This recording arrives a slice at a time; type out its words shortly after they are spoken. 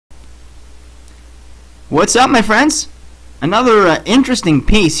What's up, my friends? Another interesting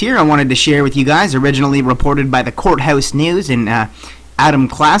piece here I wanted to share with you guys, originally reported by the Courthouse News and Adam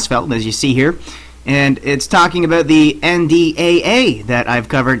Klasfeld, as you see here. And it's talking about the NDAA that I've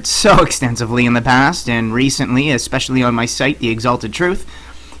covered so extensively in the past and recently, especially on my site, The Exalted Truth.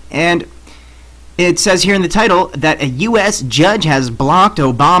 And it says here in the title that a U.S. judge has blocked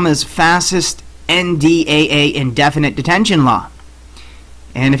Obama's fascist NDAA indefinite detention law.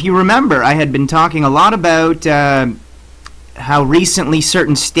 And if you remember, I had been talking a lot about how recently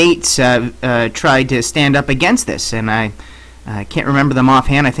certain states tried to stand up against this, and I can't remember them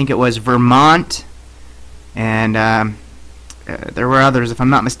offhand. I think it was Vermont, and there were others, if I'm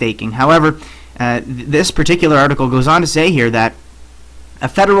not mistaken. However, this particular article goes on to say here that a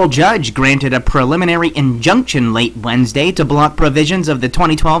federal judge granted a preliminary injunction late Wednesday to block provisions of the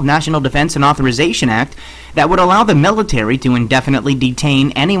 2012 National Defense and Authorization Act that would allow the military to indefinitely detain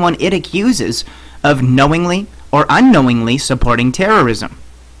anyone it accuses of knowingly or unknowingly supporting terrorism.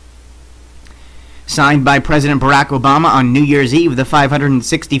 Signed by President Barack Obama on New Year's Eve, the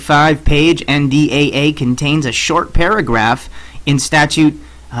 565-page NDAA contains a short paragraph in Statute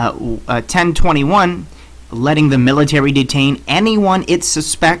 1021 letting the military detain anyone it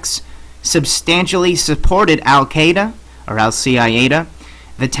suspects substantially supported Al-Qaeda or Al-Qaeda,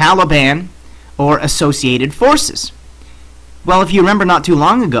 the Taliban, or associated forces. Well, if you remember not too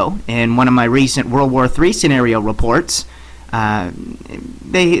long ago, in one of my recent World War III scenario reports,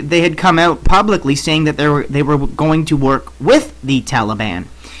 they had come out publicly saying that they were going to work with the Taliban.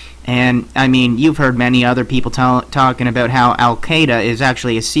 And, I mean, you've heard many other people talking about how Al-Qaeda is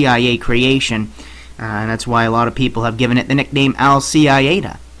actually a CIA creation, and that's why a lot of people have given it the nickname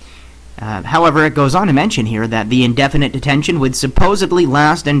Al-Qaeda. However, it goes on to mention here that the indefinite detention would supposedly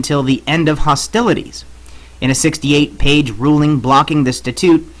last until the end of hostilities. In a 68-page ruling blocking the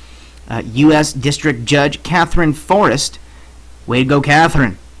statute, U.S. District Judge Catherine Forrest, way to go,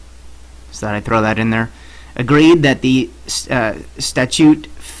 Catherine, so that I throw that in there, agreed that the statute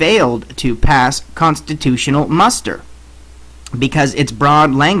failed to pass constitutional muster because its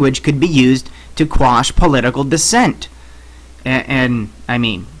broad language could be used to quash political dissent. And I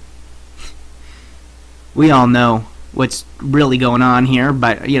mean, we all know what's really going on here,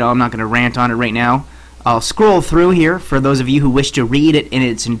 but, you know, I'm not going to rant on it right now. I'll scroll through here for those of you who wish to read it in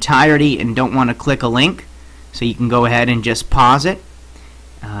its entirety and don't want to click a link, so you can go ahead and just pause it.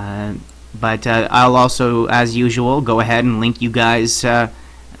 But I'll also, as usual, go ahead and link you guys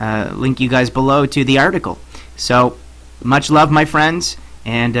below to the article. So, much love, my friends,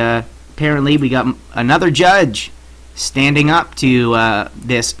 and apparently we got another judge standing up to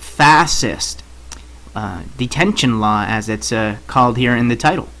this fascist detention law, as it's called here in the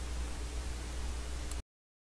title.